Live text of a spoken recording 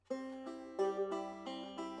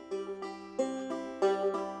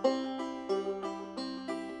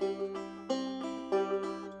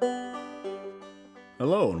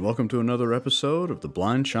Hello, and welcome to another episode of the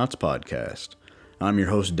Blind Shots Podcast. I'm your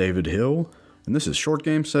host, David Hill, and this is Short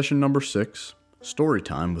Game Session number 6, Story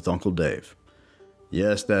Time with Uncle Dave.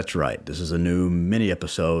 Yes, that's right. This is a new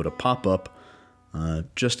mini-episode, a pop-up,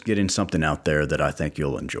 just getting something out there that I think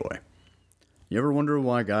you'll enjoy. You ever wonder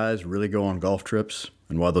why guys really go on golf trips,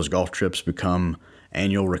 and why those golf trips become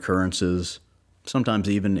annual recurrences, sometimes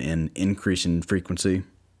even in increasing frequency?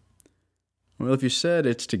 Well, if you said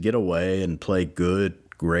it's to get away and play good,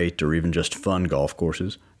 great, or even just fun golf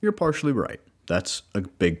courses, you're partially right. That's a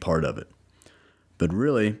big part of it. But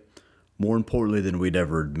really, more importantly than we'd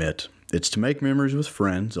ever admit, it's to make memories with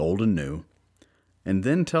friends, old and new, and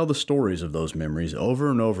then tell the stories of those memories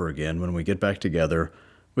over and over again when we get back together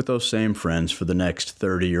with those same friends for the next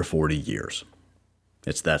 30 or 40 years.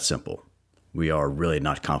 It's that simple. We are really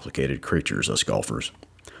not complicated creatures, us golfers.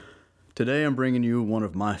 Today I'm bringing you one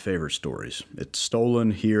of my favorite stories. It's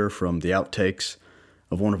stolen here from the outtakes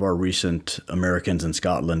of one of our recent Americans in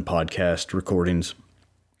Scotland podcast recordings.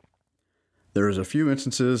 There is a few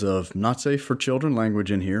instances of not safe for children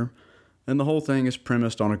language in here, and the whole thing is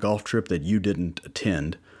premised on a golf trip that you didn't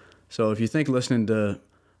attend. So if you think listening to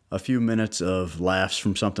a few minutes of laughs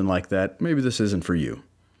from something like that, maybe this isn't for you.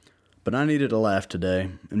 But I needed a laugh today,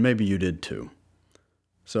 and maybe you did too.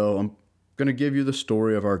 So I'm going to give you the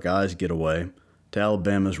story of our guys' getaway to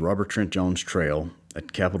Alabama's Robert Trent Jones Trail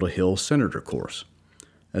at Capitol Hill Senator Course,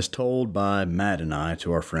 as told by Matt and I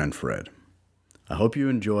to our friend Fred. I hope you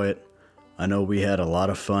enjoy it. I know we had a lot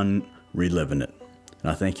of fun reliving it,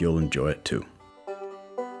 and I think you'll enjoy it too.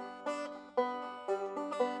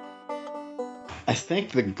 I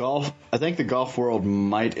think the golf world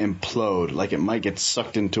might implode, like it might get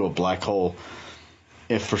sucked into a black hole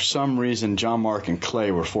if for some reason John Mark and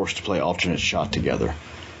Clay were forced to play alternate shot together.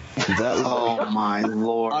 That would, oh my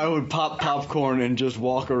lord! I would pop popcorn and just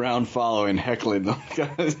walk around following, heckling them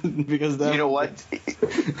because that. You know what,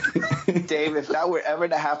 Dave? If that were ever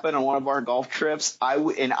to happen on one of our golf trips, I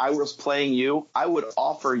was playing you, I would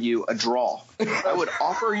offer you a draw. I would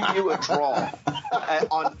offer you a draw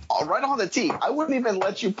right on the tee. I wouldn't even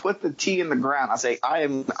let you put the tee in the ground. I say I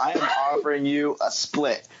am offering you a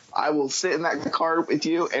split. I will sit in that car with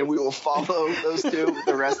you, and we will follow those two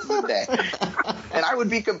the rest of the day. And I would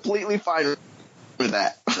be completely fine with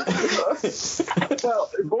that.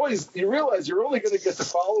 Well, boys, you realize you're only going to get to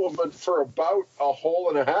follow him for about a hole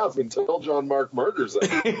and a half until John Mark murders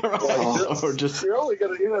it. You're only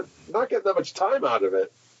going to not get that much time out of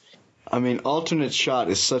it. I mean, alternate shot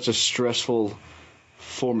is such a stressful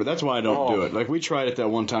format. That's why I don't do it. Like, we tried it that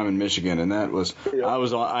one time in Michigan, and that was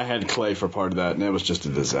I had Clay for part of that, and it was just a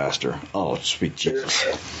disaster. Oh, sweet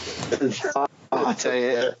Jesus! I'll tell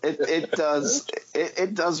you, it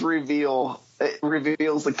does reveal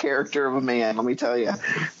the character of a man. Let me tell you,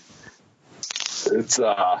 it's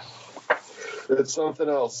something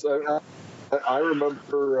else. I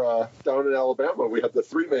remember down in Alabama, we had the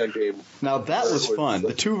 3-man game. Now, that was fun.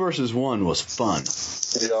 The 2 versus 1 was fun.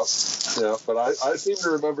 Yeah, but I seem to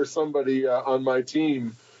remember somebody on my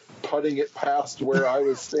team putting it past where I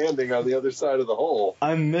was standing on the other side of the hole.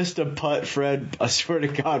 I missed a putt, Fred, I swear to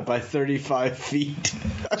God, by 35 feet.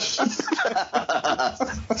 I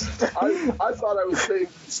thought I was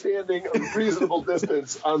standing a reasonable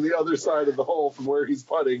distance on the other side of the hole from where he's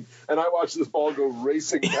putting, and I watched this ball go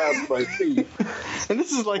racing past my feet. And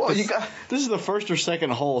this is like this is the first or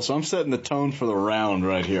second hole, so I'm setting the tone for the round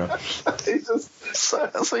right here.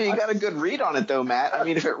 So you got a good read on it, though, Matt. I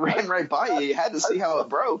mean, if it ran right by you, you had to see how it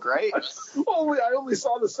broke, right? I only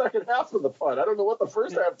saw the second half of the putt. I don't know what the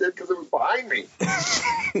first half did because it was behind me.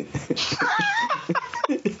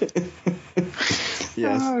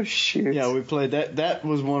 Yes. Oh, shoot. Yeah, we played that. That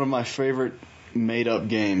was one of my favorite made-up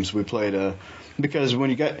games. We played because when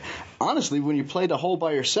you played a hole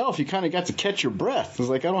by yourself, you kind of got to catch your breath. It was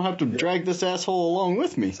like, I don't have to drag this asshole along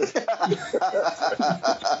with me. That's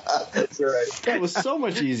right. That was so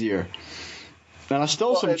much easier. And I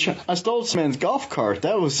stole some man's golf cart.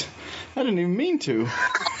 I didn't even mean to.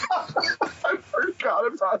 I forgot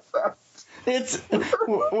about that.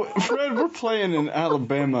 Fred, we're playing in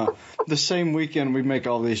Alabama the same weekend we make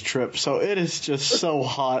all these trips, so it is just so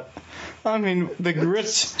hot. I mean, the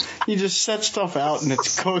grits, you just set stuff out and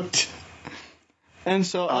it's cooked. And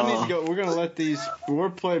so I need to go. We're going to let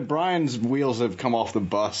Brian's wheels have come off the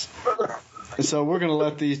bus. And so we're going to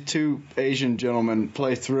let these 2 Asian gentlemen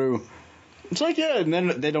play through. It's like, yeah, and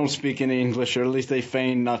then they don't speak any English, or at least they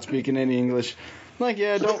feign not speaking any English. Like,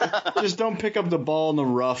 yeah, don't pick up the ball in the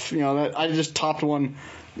rough. You know, I just topped one.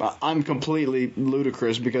 I'm completely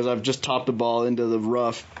ludicrous because I've just topped the ball into the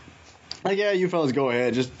rough. Like, yeah, you fellas go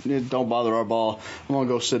ahead. Just don't bother our ball. I'm going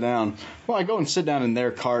to go sit down. Well, I go and sit down in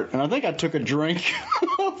their cart, and I think I took a drink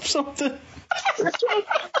of something.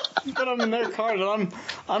 But I'm in their cart, and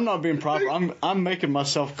I'm not being proper. I'm making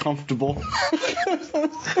myself comfortable.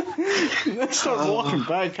 I start walking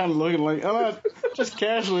back, kind of looking like, I'm not just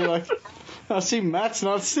casually like, I see Matt's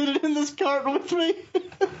not sitting in this cart with me.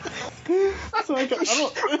 It's like,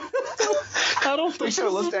 I don't think we should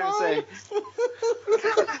have looked at him and say,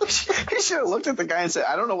 he should have looked at the guy and said,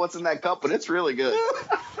 I don't know what's in that cup, but it's really good.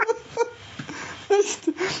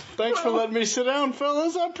 Thanks for letting me sit down,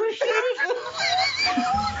 fellas. I appreciate it.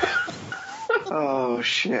 Oh,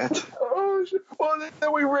 shit. Oh, shit. Well,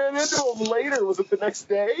 then we ran into him later. Was it the next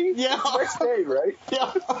day? Yeah. The next day, right?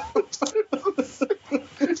 Yeah.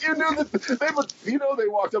 They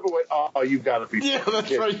walked up and went, oh, you got to be Yeah,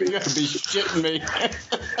 that's right. You got to be shitting me.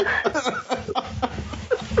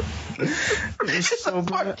 It's so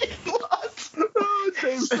bad.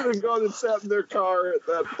 Dave should have gone and sat in their car at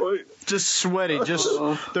that point. Just sweaty. There's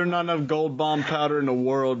not enough Gold Bomb powder in the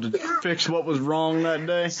world to fix what was wrong that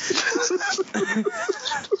day.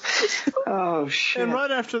 Oh, shit. And right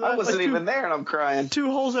after that, I wasn't even there and I'm crying.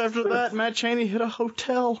 2 holes after that, Matt Chaney hit a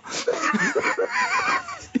hotel.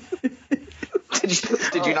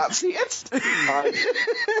 Did you not see it?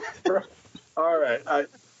 All right,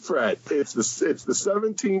 Fred. It's the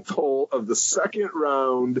 17th hole of the second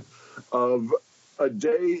round of a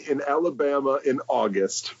day in Alabama in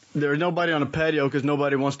August. There's nobody on a patio because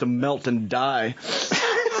nobody wants to melt and die.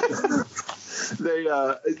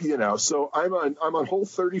 So I'm on hole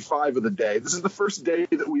 35 of the day. This is the first day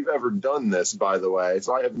that we've ever done this, by the way.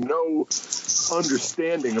 So I have no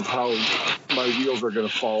understanding of how my wheels are going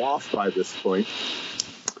to fall off by this point.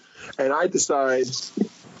 And I decide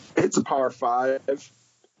it's a par 5. And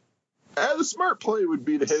the smart play would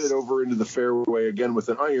be to hit it over into the fairway again with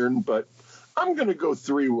an iron, but I'm going to go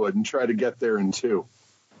 3-wood and try to get there in 2.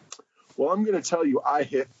 Well, I'm going to tell you, I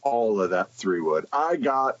hit all of that 3-wood. I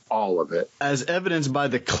got all of it. As evidenced by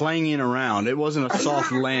the clanging around. It wasn't a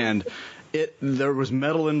soft land. There was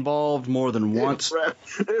metal involved more than once.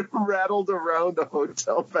 It rattled around a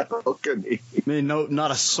hotel balcony. I mean,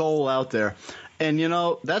 not a soul out there. And,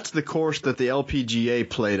 that's the course that the LPGA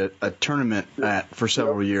played a tournament at for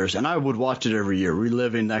several years. And I would watch it every year,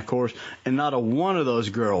 reliving that course. And not a one of those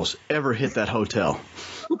girls ever hit that hotel.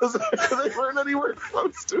 They weren't anywhere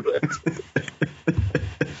close to it.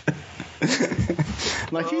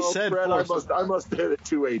 Like he said, Fred, I must hit it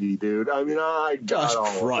 280, dude. I mean, I got just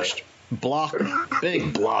all crushed. Of it. Block,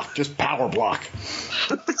 big block, just power block.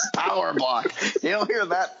 Power block. You don't hear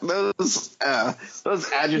those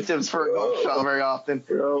adjectives for a golf shot very often.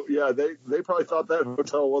 Yeah, they probably thought that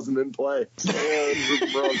hotel wasn't in play. They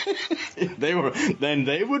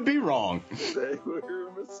would be wrong. They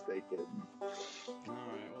were mistaken. All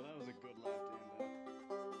right, well, that was a good laugh.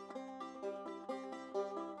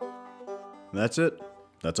 That's it.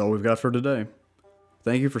 That's all we've got for today.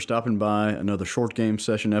 Thank you for stopping by another short game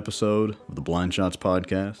session episode of the Blind Shots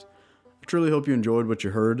Podcast. I truly hope you enjoyed what you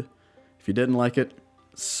heard. If you didn't like it,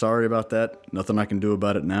 sorry about that. Nothing I can do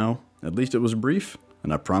about it now. At least it was brief,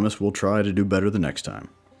 and I promise we'll try to do better the next time.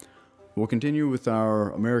 We'll continue with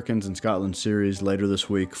our Americans in Scotland series later this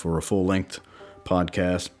week for a full-length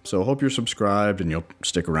podcast, so I hope you're subscribed and you'll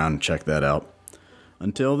stick around and check that out.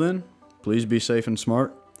 Until then, please be safe and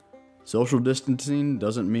smart. Social distancing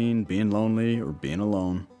doesn't mean being lonely or being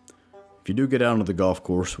alone. If you do get out onto the golf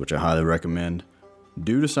course, which I highly recommend,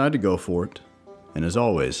 do decide to go for it. And as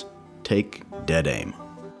always, take dead aim.